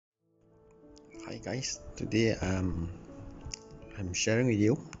Guys, today I'm sharing with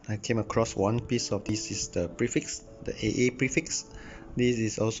you. I came across one piece of this is the prefix, the AA prefix. This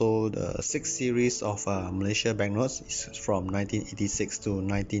is also the 6th series of Malaysia banknotes. It's from 1986 to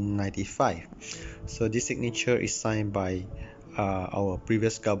 1995. So this signature is signed by our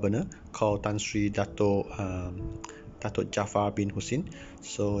previous governor called Tan Sri Dato Jaafar bin Hussein.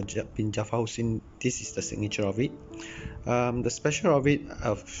 So bin Jaafar Hussein, this is the signature of it. The special of it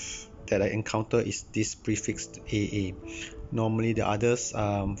that I encounter is this prefix AA. Normally the others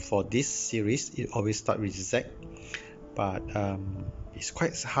for this series it always start with Z, but it's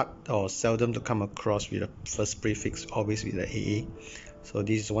quite hard or seldom to come across with the first prefix always with the AA. So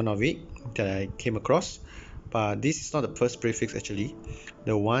this is one of it that I came across, but this is not the first prefix actually.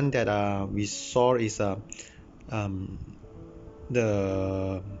 The one that we saw is the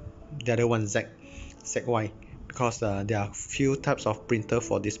other one ZY, because there are few types of printer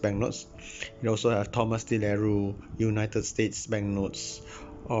for these banknotes. You also have Thomas De La Rue United States banknotes,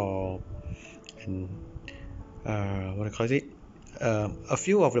 or what do you call it? A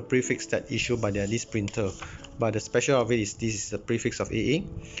few of the prefix that issued by this printer, but the special of it is this is the prefix of AA,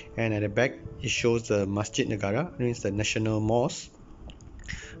 and at the back it shows the Masjid Negara, means the national mosque.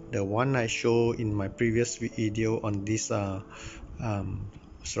 The one I show in my previous video on this 100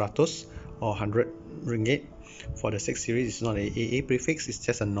 or 100 ringgit for the 6th series is not a AA prefix, it's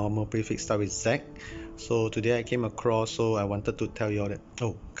just a normal prefix start with Z. So today I came across, so I wanted to tell you all that,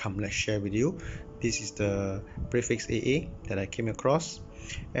 oh come, let's share with you. This is the prefix AA that I came across,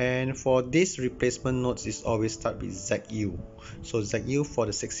 and for this replacement notes is always start with ZU. So ZU for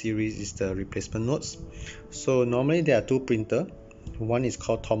the 6th series is the replacement notes. So normally there are two printer. One is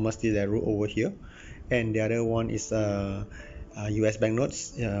called Thomas De La Rue over here, and the other one is US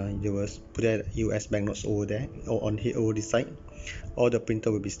banknotes. They will put that US banknotes over there, or on here over this side. All the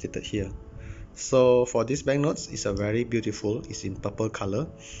printer will be stated here. So for this banknotes, it's a very beautiful. It's in purple color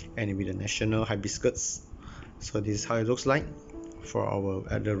and with the national hibiscus. So this is how it looks like for our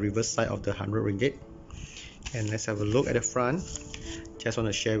at the reverse side of the 100 ringgit. And let's have a look at the front. Just want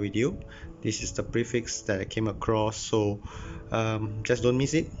to share with you. This is the prefix that I came across. So just don't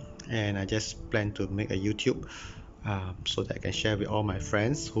miss it. And I just plan to make a YouTube so that I can share with all my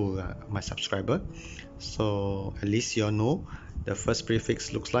friends who are my subscriber. So at least you all know the first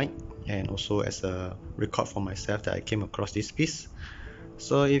prefix looks like, and also as a record for myself that I came across this piece.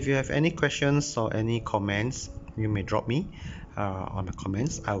 So if you have any questions or any comments, you may drop me on the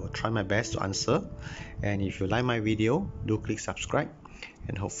comments. I will try my best to answer. And if you like my video, do click subscribe,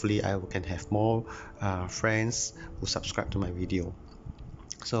 and hopefully I can have more friends who subscribe to my video.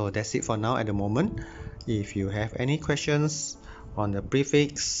 So that's it for now at the moment. If you have any questions on the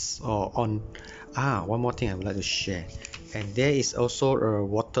prefix or on one more thing I would like to share, and there is also a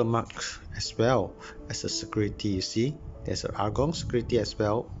watermark as well as a security. You see there's an argon security as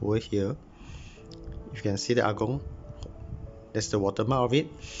well over here. You can see the argon, that's the watermark of it,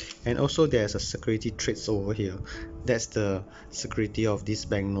 and also there's a security trace over here. That's the security of these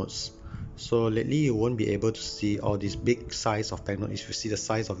banknotes. So lately you won't be able to see all this big size of banknote. If you see the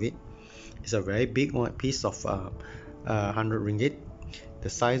size of it, it's a very big one piece of 100 ringgit. The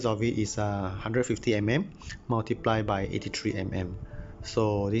size of it is 150 mm multiplied by 83 mm.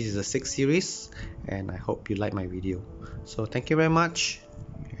 So this is a 6th series, and I hope you like my video. So thank you very much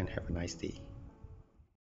and have a nice day.